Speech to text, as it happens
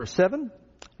7,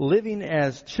 living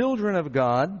as children of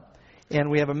God, and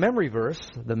we have a memory verse.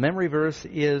 The memory verse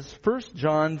is 1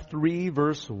 John 3,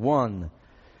 verse 1.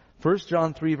 1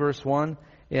 John 3, verse 1,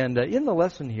 and in the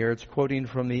lesson here, it's quoting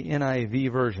from the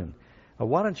NIV version.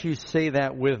 Why don't you say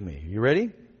that with me? You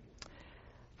ready?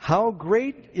 How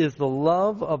great is the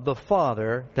love of the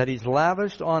Father that He's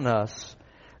lavished on us,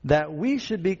 that we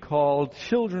should be called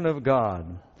children of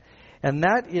God. And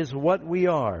that is what we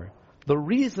are. The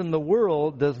reason the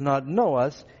world does not know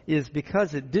us is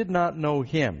because it did not know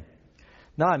Him.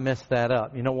 Now I messed that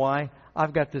up. You know why?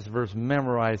 I've got this verse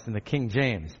memorized in the King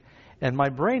James. And my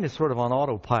brain is sort of on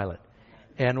autopilot.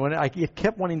 And when it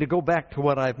kept wanting to go back to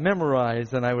what I've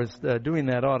memorized, and I was doing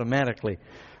that automatically.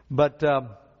 But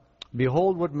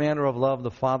behold what manner of love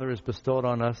the Father has bestowed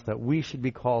on us, that we should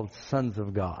be called sons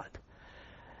of God.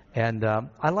 And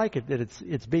I like it that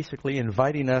it's basically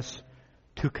inviting us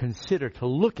to consider, to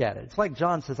look at it. It's like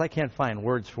John says, I can't find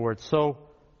words for it, so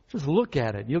just look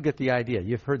at it. You'll get the idea.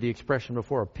 You've heard the expression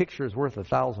before, a picture is worth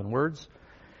 1,000 words.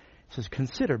 It says,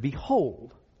 consider,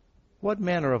 behold, what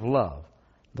manner of love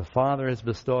the Father has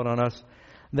bestowed on us,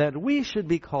 that we should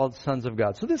be called sons of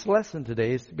God. So this lesson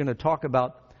today is going to talk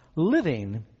about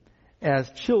living as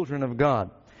children of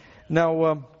God.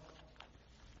 Now,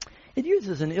 it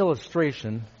uses an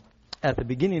illustration at the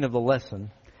beginning of the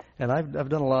lesson. And I've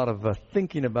done a lot of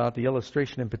thinking about the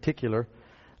illustration in particular,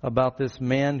 about this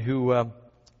man who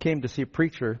came to see a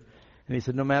preacher, and he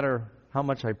said, no matter how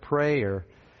much I pray or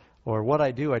what I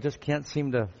do, I just can't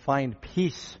seem to find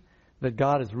peace that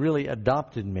God has really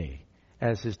adopted me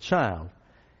as His child.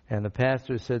 And the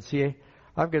pastor said, see,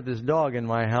 I've got this dog in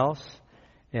my house,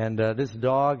 and this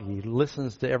dog, he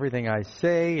listens to everything I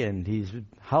say, and he's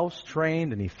house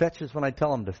trained, and he fetches when I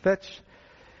tell him to fetch.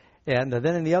 And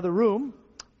then in the other room,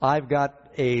 I've got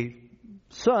a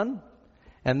son,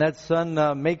 and that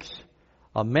son makes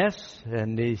a mess,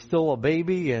 and he's still a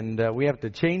baby, and we have to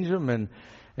change him, and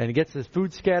he gets his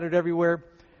food scattered everywhere.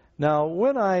 Now,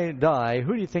 when I die,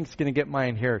 who do you think is going to get my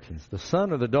inheritance, the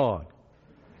son or the dog?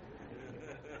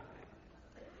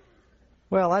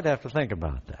 Well, I'd have to think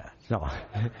about that. No,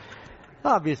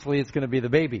 obviously it's going to be the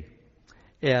baby.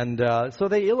 And so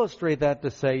they illustrate that to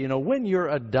say, when you're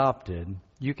adopted,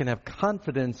 you can have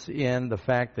confidence in the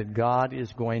fact that God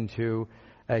is going to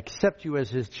accept you as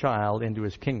His child into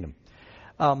His kingdom.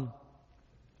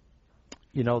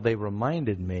 They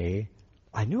reminded me,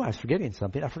 I knew I was forgetting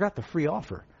something. I forgot the free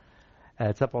offer.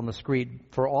 It's up on the screen.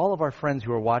 For all of our friends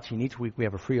who are watching, each week we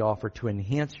have a free offer to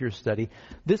enhance your study.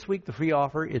 This week the free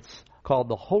offer, it's called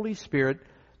The Holy Spirit,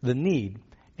 the Need.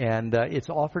 And it's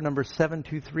offer number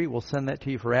 723. We'll send that to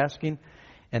you for asking.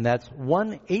 And that's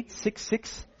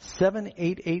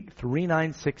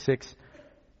 1-866-788-3966.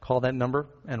 Call that number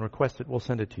and request it. We'll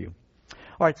send it to you.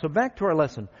 All right, so back to our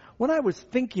lesson. When I was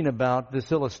thinking about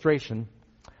this illustration,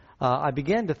 I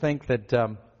began to think that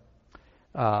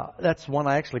that's one.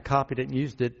 I actually copied it and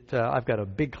used it. I've got a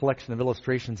big collection of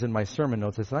illustrations in my sermon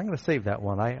notes. I said, I'm going to save that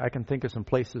one. I can think of some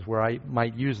places where I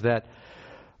might use that.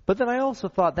 But then I also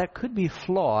thought that could be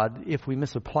flawed if we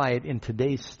misapply it in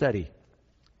today's study.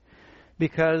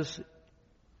 Because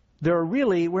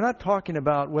we're not talking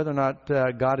about whether or not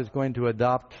God is going to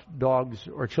adopt dogs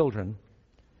or children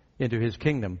into His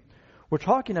kingdom. We're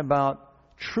talking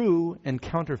about true and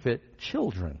counterfeit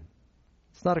children.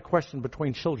 It's not a question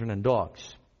between children and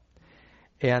dogs.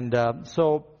 And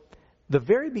so the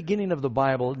very beginning of the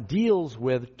Bible deals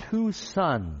with two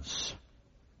sons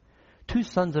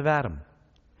of Adam.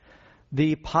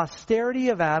 The posterity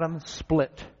of Adam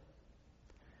split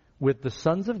with the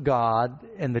sons of God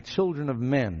and the children of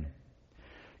men.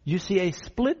 You see a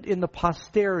split in the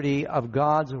posterity of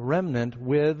God's remnant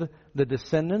with the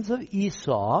descendants of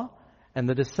Esau and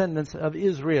the descendants of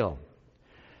Israel.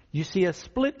 You see a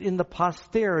split in the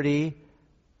posterity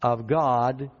of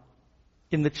God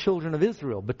in the children of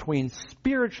Israel, between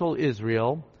spiritual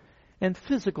Israel and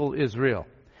physical Israel.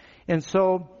 And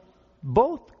so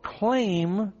both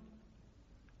claim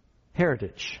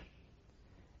heritage.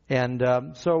 And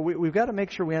so we've got to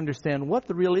make sure we understand what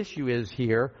the real issue is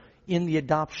here in the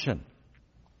adoption.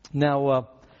 Now,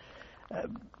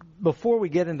 before we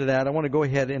get into that, I want to go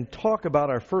ahead and talk about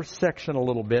our first section a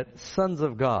little bit, sons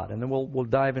of God, and then we'll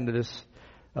dive into this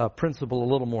principle a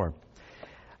little more.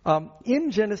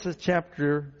 In Genesis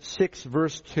chapter 6,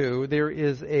 verse 2, there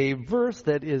is a verse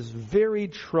that is very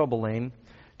troubling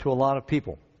to a lot of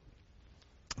people.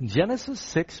 Genesis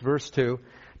 6, verse 2,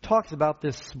 talks about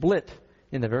this split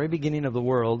in the very beginning of the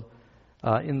world,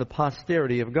 in the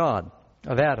posterity of God,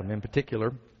 of Adam in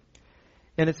particular.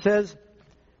 And it says,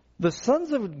 the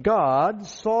sons of God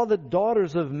saw the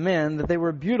daughters of men, that they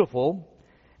were beautiful,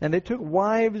 And they took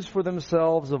wives for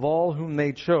themselves of all whom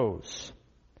they chose.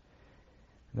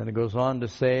 And then it goes on to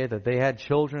say that they had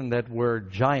children that were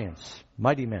giants,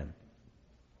 mighty men.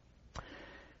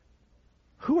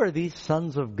 Who are these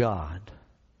sons of God?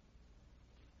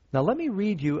 Now let me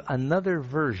read you another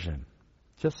version,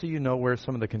 just so you know where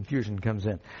some of the confusion comes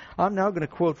in. I'm now going to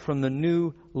quote from the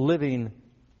New Living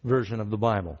Version of the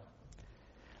Bible.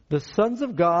 The sons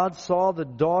of God saw the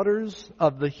daughters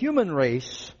of the human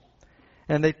race,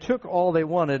 and they took all they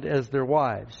wanted as their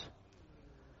wives.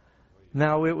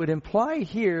 Now, it would imply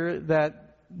here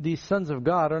that these sons of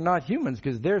God are not humans,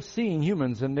 because they're seeing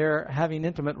humans and they're having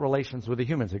intimate relations with the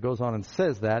humans. It goes on and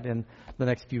says that in the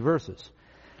next few verses.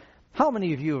 How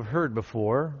many of you have heard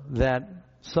before that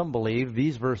some believe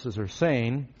these verses are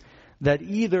saying that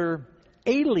either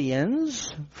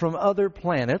aliens from other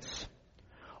planets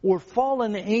or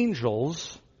fallen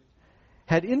angels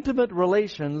had intimate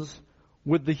relations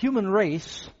with the human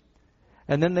race,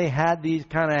 and then they had these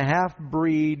kind of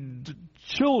half-breed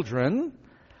children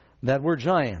that were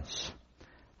giants?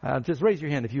 Just raise your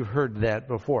hand if you've heard that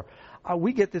before.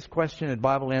 We get this question at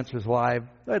Bible Answers Live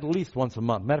at least once a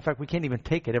month. Matter of fact, we can't even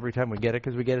take it every time we get it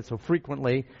because we get it so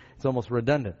frequently, it's almost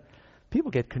redundant.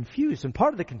 People get confused, and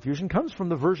part of the confusion comes from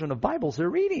the version of Bibles they're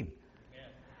reading.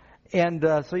 And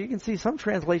so you can see some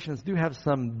translations do have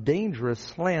some dangerous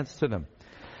slants to them.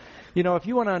 You know, if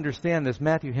you want to understand this,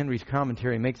 Matthew Henry's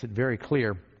commentary makes it very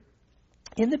clear.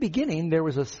 In the beginning, there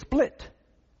was a split.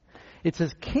 It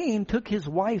says Cain took his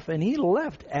wife and he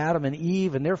left Adam and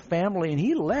Eve and their family, and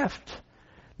he left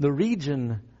the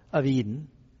region of Eden.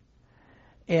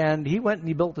 And he went and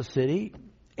he built a city,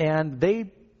 and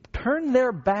they turned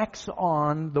their backs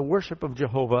on the worship of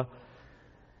Jehovah,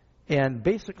 and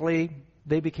basically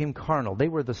they became carnal. They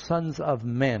were the sons of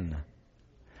men.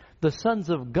 The sons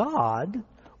of God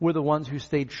were the ones who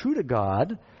stayed true to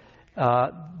God.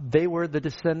 They were the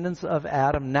descendants of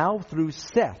Adam, now through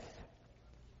Seth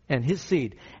and his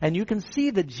seed. And you can see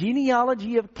the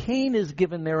genealogy of Cain is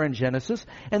given there in Genesis,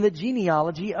 and the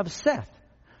genealogy of Seth.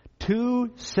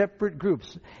 Two separate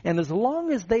groups. And as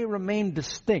long as they remained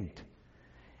distinct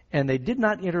and they did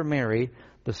not intermarry,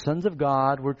 the sons of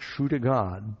God were true to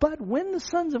God. But when the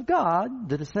sons of God,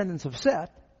 the descendants of Seth,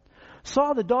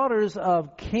 saw the daughters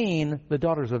of Cain, the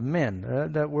daughters of men,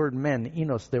 that word men,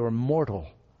 enos, they were mortal.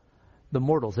 The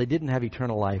mortals, they didn't have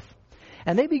eternal life.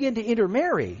 And they began to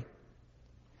intermarry.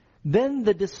 Then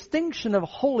the distinction of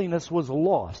holiness was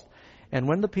lost. And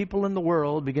when the people in the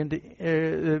world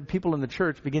people in the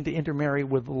church begin to intermarry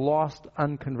with lost,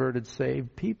 unconverted,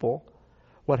 saved people,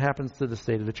 what happens to the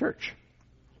state of the church?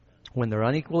 When they're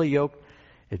unequally yoked,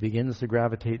 it begins to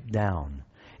gravitate down.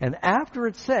 And after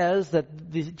it says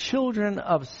that the children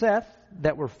of Seth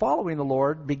that were following the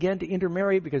Lord began to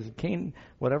intermarry because Cain,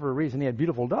 whatever reason, he had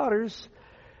beautiful daughters,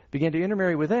 began to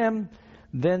intermarry with them,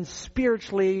 then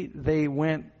spiritually they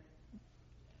went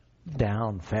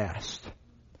down fast.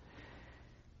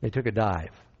 They took a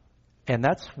dive. And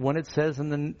that's when it says in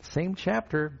the same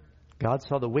chapter, God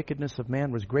saw the wickedness of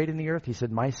man was great in the earth. He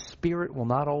said, my spirit will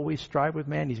not always strive with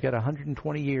man. He's got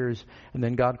 120 years. And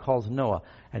then God calls Noah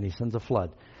and he sends a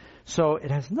flood. So it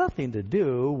has nothing to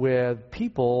do with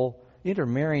people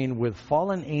intermarrying with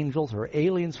fallen angels or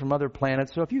aliens from other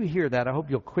planets. So if you hear that, I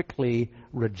hope you'll quickly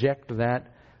reject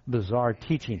that bizarre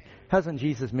teaching. Hasn't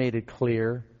Jesus made it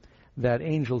clear that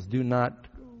angels do not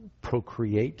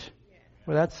procreate?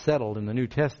 Well, that's settled in the New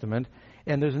Testament.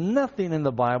 And there's nothing in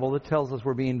the Bible that tells us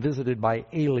we're being visited by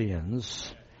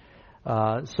aliens.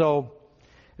 So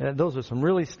those are some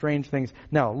really strange things.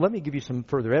 Now, let me give you some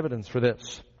further evidence for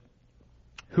this.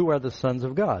 Who are the sons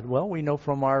of God? Well, we know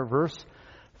from our verse,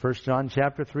 1 John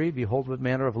chapter 3, behold what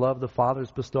manner of love the Father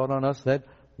has bestowed on us that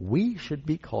we should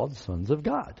be called sons of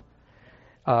God.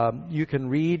 You can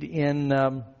read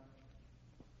in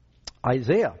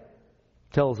Isaiah,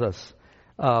 tells us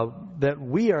that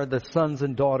we are the sons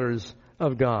and daughters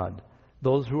of God.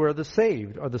 Those who are the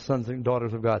saved are the sons and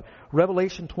daughters of God.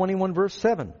 Revelation 21 verse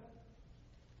 7.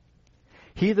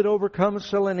 He that overcomes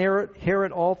shall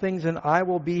inherit all things, and I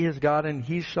will be his God, and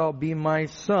he shall be my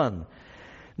son.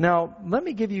 Now, let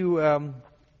me give you a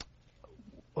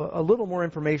little more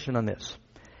information on this.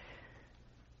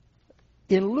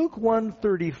 In Luke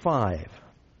 1:35,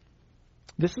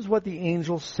 this is what the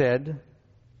angel said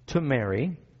to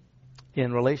Mary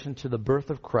in relation to the birth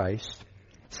of Christ.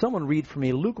 Someone read for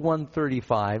me Luke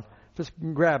 1:35. Just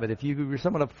grab it. If you're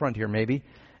someone up front here, maybe.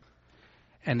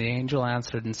 And the angel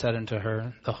answered and said unto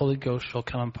her, the Holy Ghost shall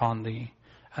come upon thee,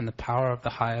 and the power of the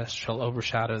highest shall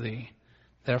overshadow thee.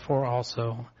 Therefore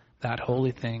also that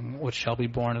holy thing which shall be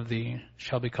born of thee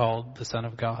shall be called the Son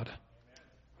of God.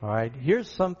 All right, here's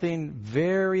something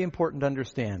very important to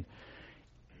understand.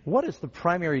 What is the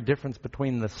primary difference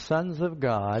between the sons of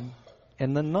God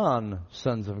and the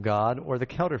non-sons of God, or the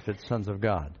counterfeit sons of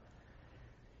God?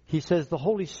 He says the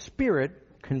Holy Spirit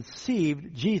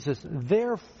conceived Jesus,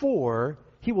 therefore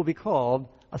he will be called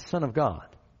a son of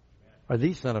God, or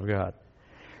the Son of God.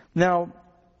 Now,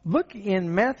 look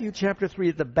in Matthew chapter 3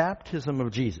 at the baptism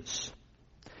of Jesus.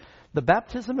 The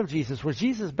baptism of Jesus, was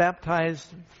Jesus baptized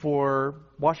for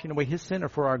washing away his sin or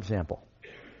for our example?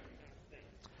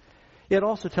 It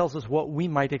also tells us what we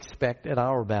might expect at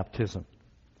our baptism.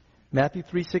 Matthew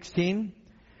 3:16,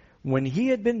 when he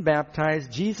had been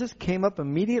baptized, Jesus came up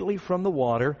immediately from the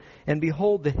water, and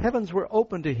behold, the heavens were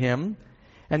opened to him,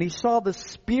 and he saw the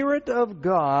Spirit of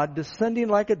God descending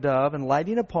like a dove and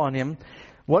lighting upon him.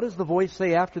 What does the voice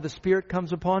say after the Spirit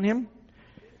comes upon him?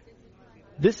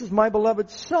 This is my beloved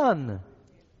Son.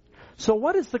 So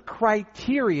what is the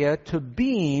criteria to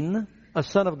being a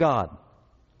son of God?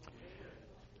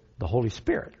 The Holy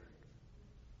Spirit.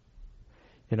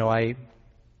 You know, I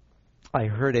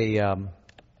heard a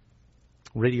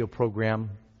radio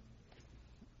program,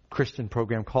 Christian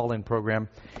program, call-in program,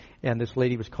 and this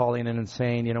lady was calling in and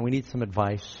saying, you know, we need some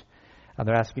advice. And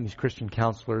they're asking these Christian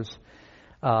counselors.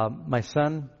 My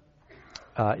son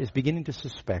is beginning to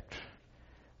suspect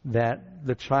that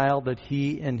the child that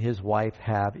he and his wife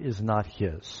have is not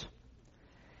his.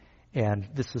 And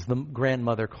this is the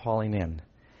grandmother calling in.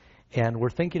 And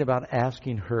we're thinking about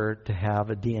asking her to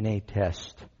have a DNA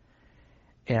test.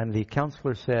 And the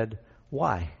counselor said,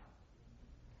 why?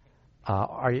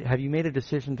 Have you made a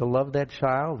decision to love that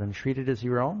child and treat it as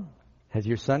your own? Is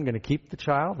your son going to keep the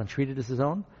child and treat it as his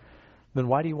own? Then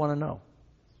why do you want to know?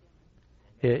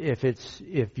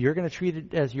 If you're going to treat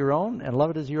it as your own and love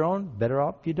it as your own, better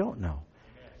off you don't know.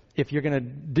 If you're going to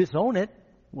disown it,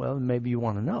 well, maybe you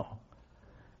want to know.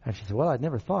 And she said, well, I'd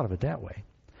never thought of it that way.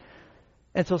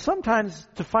 And so sometimes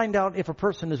to find out if a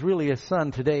person is really a son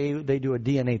today, they do a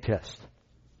DNA test.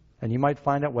 And you might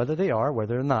find out whether they are,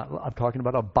 whether or not. I'm talking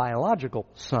about a biological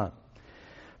son.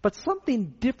 But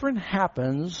something different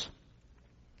happens.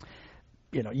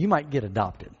 You know, you might get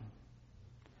adopted.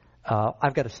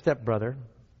 I've got a stepbrother,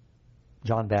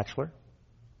 John Batchelor.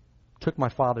 Took my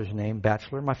father's name,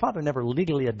 Batchelor. My father never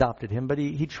legally adopted him, but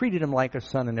he treated him like a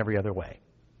son in every other way.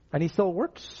 And he still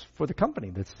works for the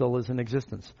company that still is in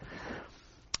existence.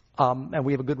 And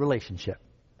we have a good relationship.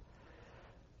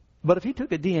 But if he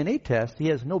took a DNA test, he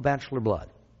has no Batchelor blood.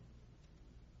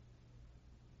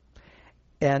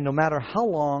 And no matter how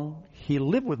long he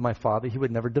lived with my father, he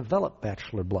would never develop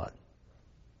Batchelor blood.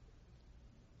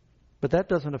 But that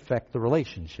doesn't affect the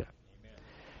relationship. Amen.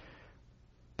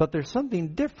 But there's something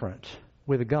different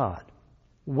with God.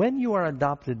 When you are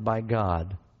adopted by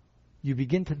God, you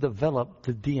begin to develop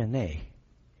the DNA.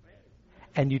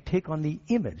 And you take on the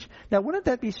image. Now, wouldn't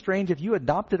that be strange if you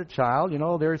adopted a child, you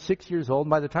know, they're 6 years old, and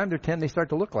by the time they're 10, they start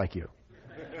to look like you.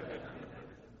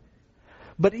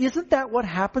 But isn't that what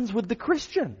happens with the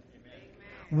Christian?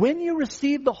 When you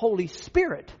receive the Holy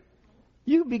Spirit,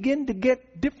 you begin to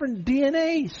get different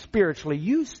DNA spiritually.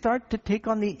 You start to take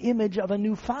on the image of a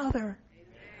new father.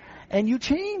 And you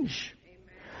change.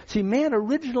 See, man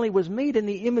originally was made in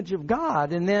the image of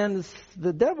God, and then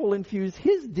the devil infused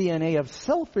his DNA of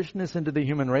selfishness into the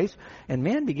human race, and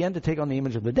man began to take on the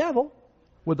image of the devil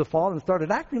with the fall and started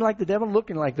acting like the devil,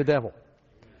 looking like the devil.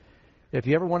 If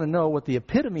you ever want to know what the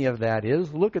epitome of that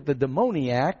is, look at the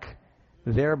demoniac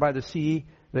there by the Sea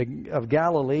of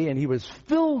Galilee, and he was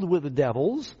filled with the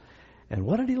devils. And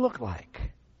what did he look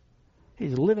like?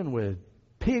 He's living with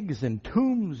pigs and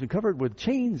tombs and covered with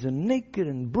chains and naked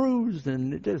and bruised,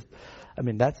 and it just,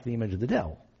 that's the image of the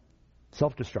devil.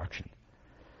 Self-destruction.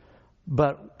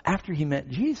 But after he met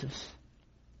Jesus,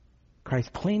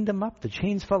 Christ cleaned him up, the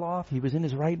chains fell off, he was in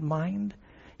his right mind,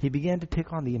 he began to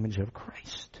take on the image of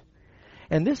Christ.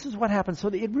 And this is what happens. So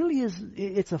it really is,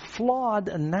 it's a flawed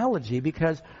analogy,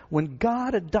 because when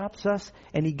God adopts us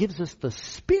and he gives us the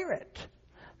Spirit,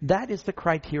 that is the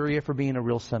criteria for being a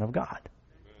real son of God.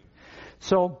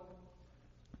 So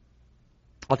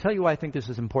I'll tell you why I think this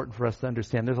is important for us to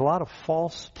understand. There's a lot of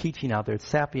false teaching out there. It's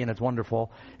sappy and it's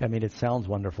wonderful. It sounds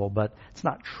wonderful, but it's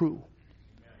not true.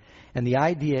 And the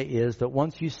idea is that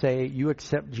once you say you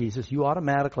accept Jesus, you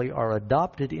automatically are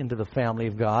adopted into the family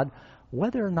of God,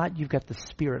 whether or not you've got the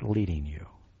Spirit leading you.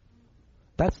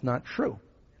 That's not true.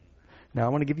 Now I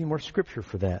want to give you more scripture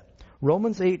for that.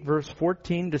 Romans 8, verse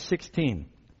 14 to 16.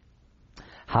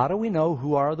 How do we know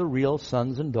who are the real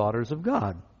sons and daughters of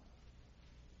God?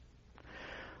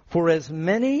 For as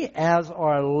many as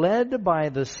are led by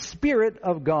the Spirit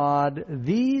of God,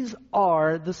 these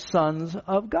are the sons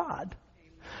of God.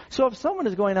 So if someone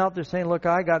is going out there saying, look,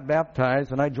 I got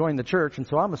baptized and I joined the church, and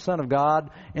so I'm a son of God,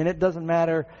 and it doesn't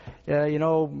matter,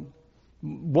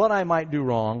 what I might do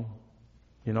wrong.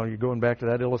 You're going back to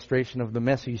that illustration of the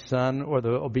messy son or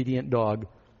the obedient dog.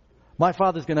 My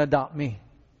father's going to adopt me.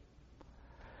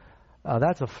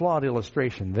 That's a flawed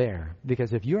illustration there,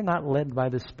 because if you're not led by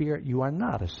the Spirit, you are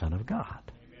not a son of God.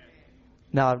 Amen.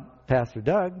 Now, Pastor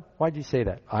Doug, why'd you say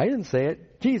that? I didn't say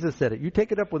it. Jesus said it. You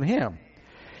take it up with him.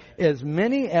 As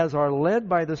many as are led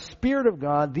by the Spirit of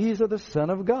God, these are the Son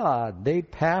of God. They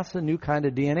pass a new kind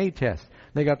of DNA test.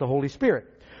 They got the Holy Spirit.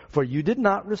 For you did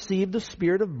not receive the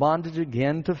spirit of bondage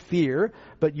again to fear,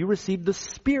 but you received the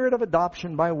Spirit of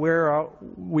adoption by where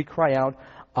we cry out,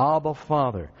 Abba,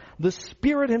 Father. The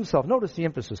Spirit Himself, notice the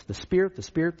emphasis, the Spirit, the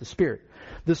Spirit, the Spirit.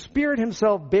 The Spirit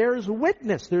Himself bears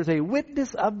witness. There's a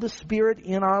witness of the Spirit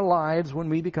in our lives when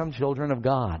we become children of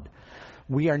God.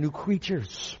 We are new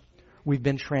creatures. We've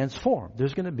been transformed.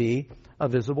 There's going to be a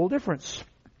visible difference.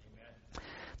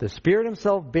 The Spirit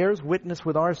Himself bears witness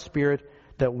with our spirit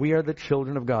that we are the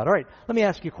children of God. All right, let me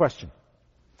ask you a question.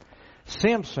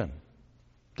 Samson.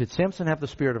 Did Samson have the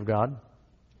Spirit of God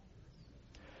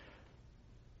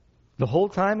the whole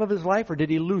time of his life, or did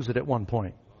he lose it at one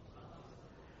point?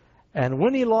 And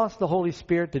when he lost the Holy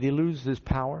Spirit, did he lose his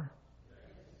power?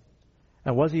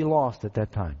 And was he lost at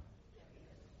that time?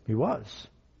 He was.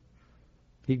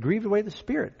 He grieved away the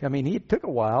Spirit. I mean, it took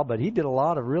a while, but he did a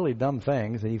lot of really dumb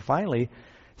things, and he finally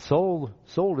sold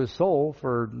his soul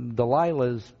for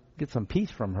Delilah's, get some peace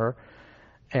from her,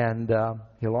 and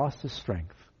he lost his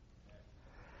strength.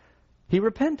 He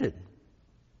repented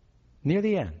near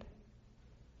the end.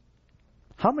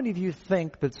 How many of you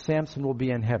think that Samson will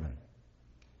be in heaven?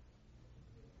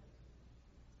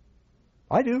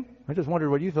 I do. I just wondered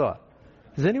what you thought.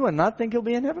 Does anyone not think he'll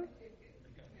be in heaven?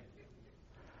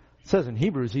 It says in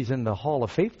Hebrews he's in the Hall of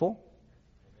Faithful.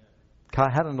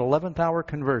 Had an 11th hour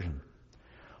conversion.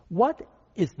 What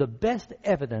is the best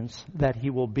evidence that he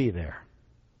will be there?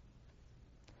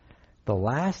 The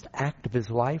last act of his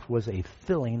life was a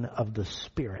filling of the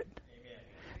Spirit. Amen.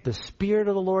 The Spirit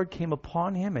of the Lord came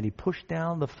upon him, and he pushed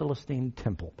down the Philistine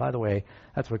temple. By the way,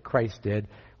 that's what Christ did.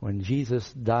 When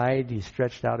Jesus died, he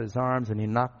stretched out his arms and he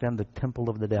knocked down the temple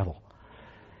of the devil.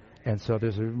 And so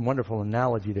there's a wonderful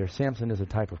analogy there. Samson is a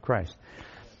type of Christ.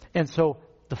 And so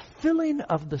the filling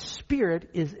of the Spirit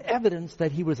is evidence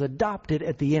that he was adopted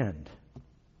at the end.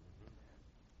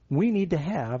 We need to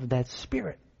have that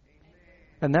Spirit.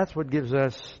 And that's what gives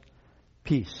us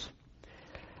peace.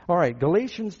 All right,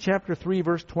 Galatians chapter 3,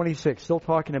 verse 26. Still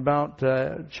talking about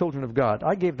children of God.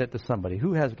 I gave that to somebody.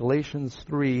 Who has Galatians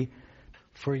 3?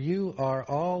 For you are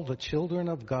all the children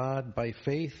of God by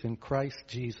faith in Christ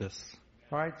Jesus.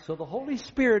 All right, so the Holy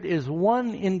Spirit is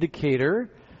one indicator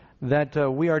that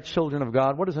we are children of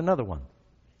God. What is another one?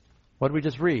 What did we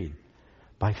just read?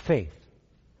 By faith.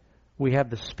 We have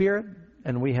the Spirit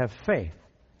and we have faith.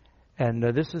 And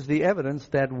this is the evidence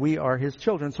that we are His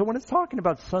children. So when it's talking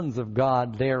about sons of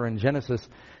God there in Genesis,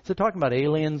 is it talking about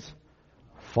aliens,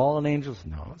 fallen angels?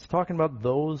 No, it's talking about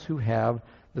those who have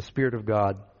the Spirit of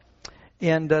God.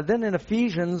 And then in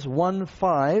Ephesians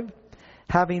 1:5,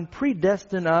 having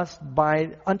predestined us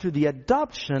unto the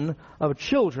adoption of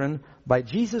children by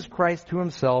Jesus Christ to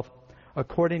Himself,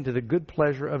 according to the good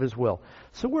pleasure of His will.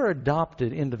 So we're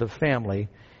adopted into the family,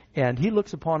 and He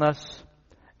looks upon us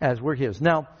as we're His.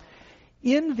 Now,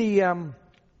 in the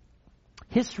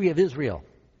history of Israel,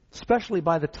 especially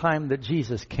by the time that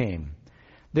Jesus came,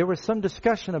 there was some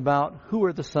discussion about who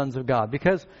are the sons of God.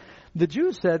 Because the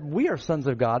Jews said, we are sons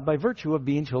of God by virtue of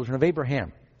being children of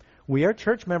Abraham. We are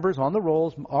church members on the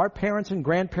rolls. Our parents and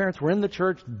grandparents were in the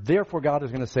church. Therefore, God is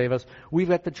going to save us. We've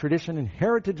got the tradition and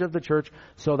heritage of the church.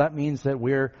 So that means that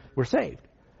we're saved.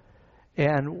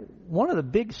 And one of the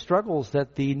big struggles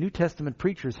that the New Testament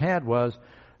preachers had was,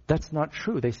 that's not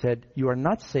true. They said, you are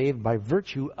not saved by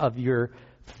virtue of your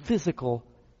physical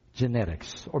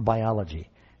genetics or biology.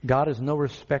 God is no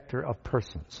respecter of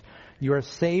persons. You are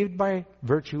saved by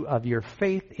virtue of your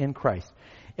faith in Christ.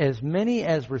 As many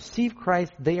as receive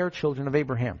Christ, they are children of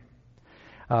Abraham.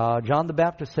 John the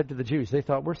Baptist said to the Jews, they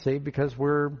thought we're saved because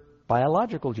we're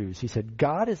biological Jews. He said,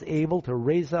 God is able to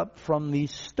raise up from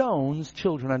these stones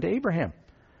children unto Abraham.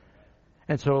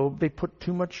 And so they put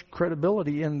too much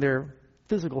credibility in their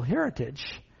physical heritage.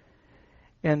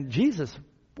 And Jesus,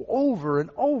 over and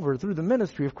over through the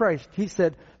ministry of Christ, He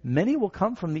said, many will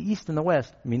come from the east and the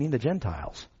west, meaning the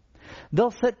Gentiles.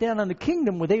 They'll sit down in the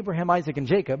kingdom with Abraham, Isaac, and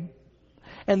Jacob.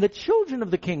 And the children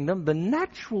of the kingdom, the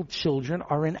natural children,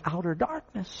 are in outer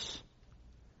darkness.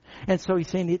 And so He's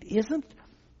saying it isn't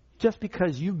just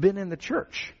because you've been in the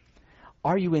church.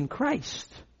 Are you in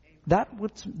Christ? Amen.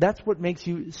 That's what makes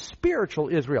you spiritual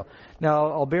Israel.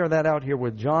 Now, I'll bear that out here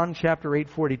with John chapter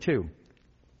 8:42.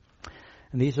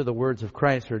 And these are the words of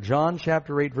Christ here. John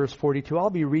chapter 8, verse 42. I'll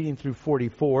be reading through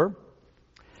 44.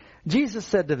 Jesus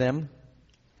said to them,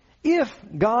 "If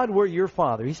God were your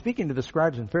Father," he's speaking to the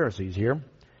scribes and Pharisees here,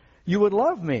 "you would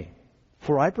love me,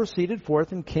 for I proceeded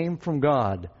forth and came from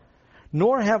God.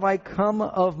 Nor have I come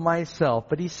of myself,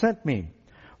 but he sent me.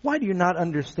 Why do you not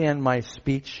understand my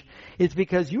speech? It's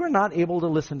because you are not able to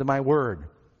listen to my word."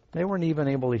 They weren't even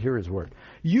able to hear his word.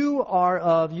 "You are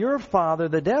of your father,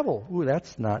 the devil." Ooh,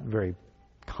 that's not very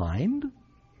kind.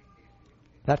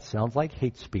 That sounds like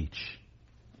hate speech.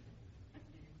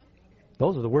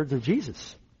 Those are the words of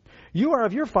Jesus. "You are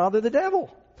of your father, the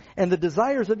devil, and the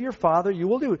desires of your father you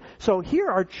will do." So here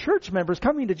are church members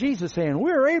coming to Jesus saying,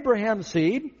 "We're Abraham's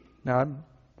seed." Now,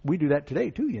 we do that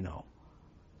today too, you know.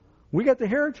 We got the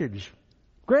heritage.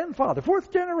 Grandfather,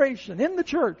 4th generation in the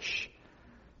church.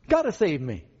 Gotta save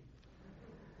me.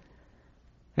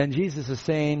 And Jesus is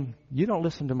saying, you don't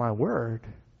listen to my word.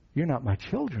 You're not my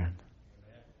children.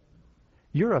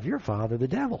 You're of your father, the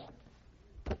devil.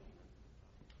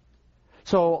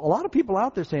 So a lot of people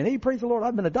out there saying, "Hey, praise the Lord,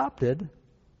 I've been adopted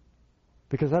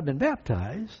because I've been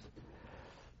baptized."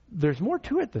 There's more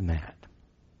to it than that.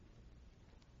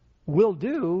 We'll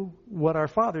do what our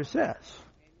Father says.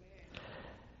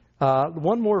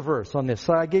 One more verse on this.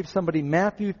 So I gave somebody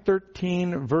Matthew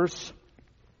 13, verse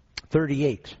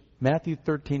 38. Matthew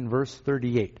 13, verse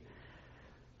 38.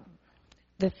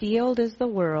 "The field is the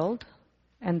world,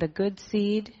 and the good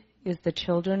seed is the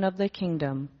children of the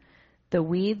kingdom. The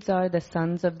weeds are the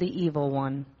sons of the evil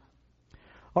one."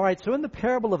 All right, so in the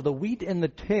parable of the wheat and the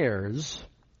tares,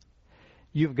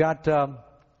 you've got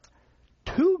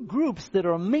two groups that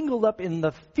are mingled up in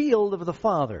the field of the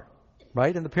Father,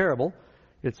 right? In the parable,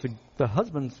 it's the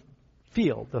husband's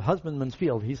field, the husbandman's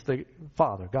field. He's the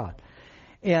Father, God.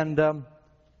 And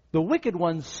the wicked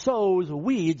one sows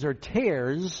weeds or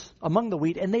tares among the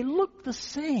wheat, and they look the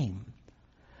same.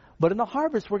 But in the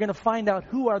harvest, we're going to find out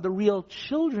who are the real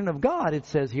children of God, it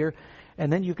says here.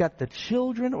 And then you've got the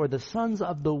children or the sons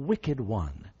of the wicked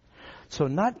one. So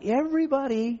not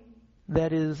everybody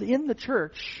that is in the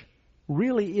church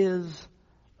really is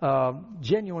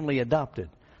genuinely adopted.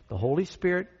 The Holy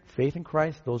Spirit, faith in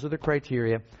Christ, those are the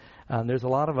criteria. There's a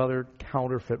lot of other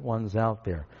counterfeit ones out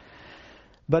there.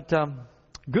 But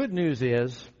good news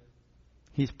is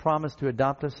He's promised to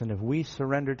adopt us, and if we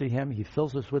surrender to Him, He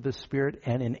fills us with His Spirit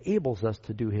and enables us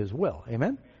to do His will.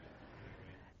 Amen?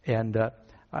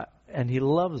 And He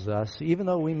loves us. Even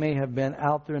though we may have been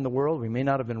out there in the world, we may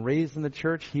not have been raised in the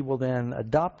church, He will then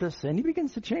adopt us, and He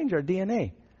begins to change our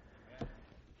DNA.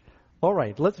 All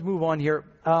right, let's move on here.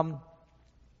 And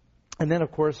then,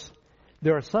 of course,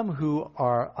 there are some who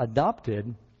are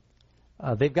adopted.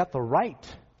 They've got the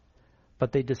right,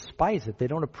 but they despise it. They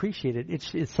don't appreciate it.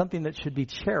 It's something that should be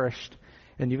cherished.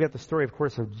 And you've got the story, of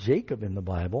course, of Jacob in the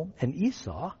Bible and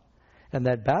Esau. And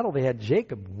that battle they had,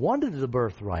 Jacob wanted the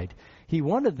birthright. He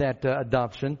wanted that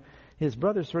adoption. His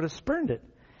brother sort of spurned it.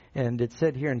 And it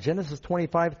said here in Genesis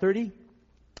 25:30,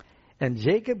 "And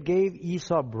Jacob gave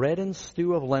Esau bread and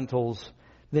stew of lentils.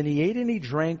 Then he ate and he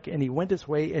drank and he went his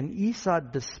way, and Esau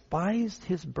despised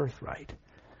his birthright."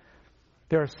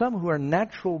 There are some who are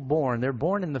natural born. They're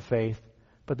born in the faith,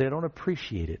 but they don't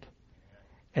appreciate it.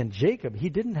 And Jacob, he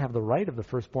didn't have the right of the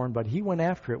firstborn, but he went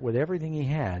after it with everything he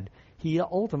had. He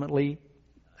ultimately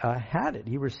had it.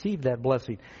 He received that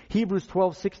blessing. Hebrews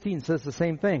 12:16 says the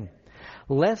same thing.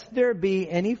 "Lest there be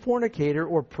any fornicator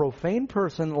or profane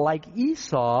person like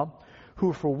Esau,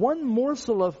 who for one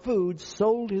morsel of food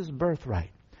sold his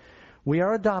birthright." We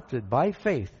are adopted by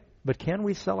faith, but can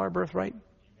we sell our birthright?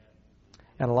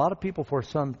 And a lot of people, for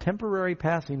some temporary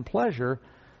passing pleasure,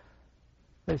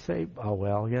 they say, "Oh,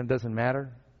 well, it doesn't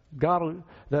matter.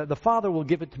 The Father will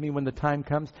give it to me when the time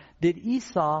comes." Did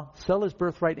Esau sell his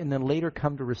birthright and then later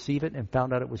come to receive it and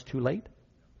found out it was too late?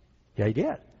 Yeah, he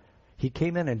did. He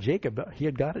came in and Jacob, he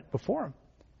had got it before him.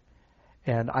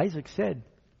 And Isaac said,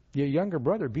 "Your younger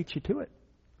brother beat you to it."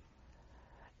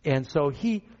 And so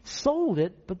he sold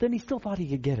it, but then he still thought he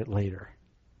could get it later.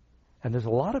 And there's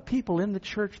a lot of people in the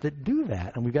church that do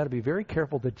that, and we've got to be very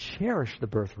careful to cherish the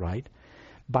birthright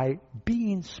by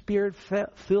being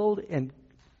Spirit-filled and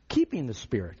keeping the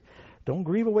Spirit. Don't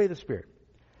grieve away the Spirit.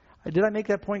 Did I make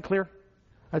that point clear?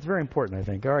 That's very important, I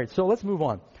think. All right, so let's move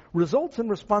on. Results and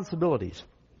responsibilities.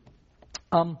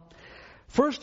 First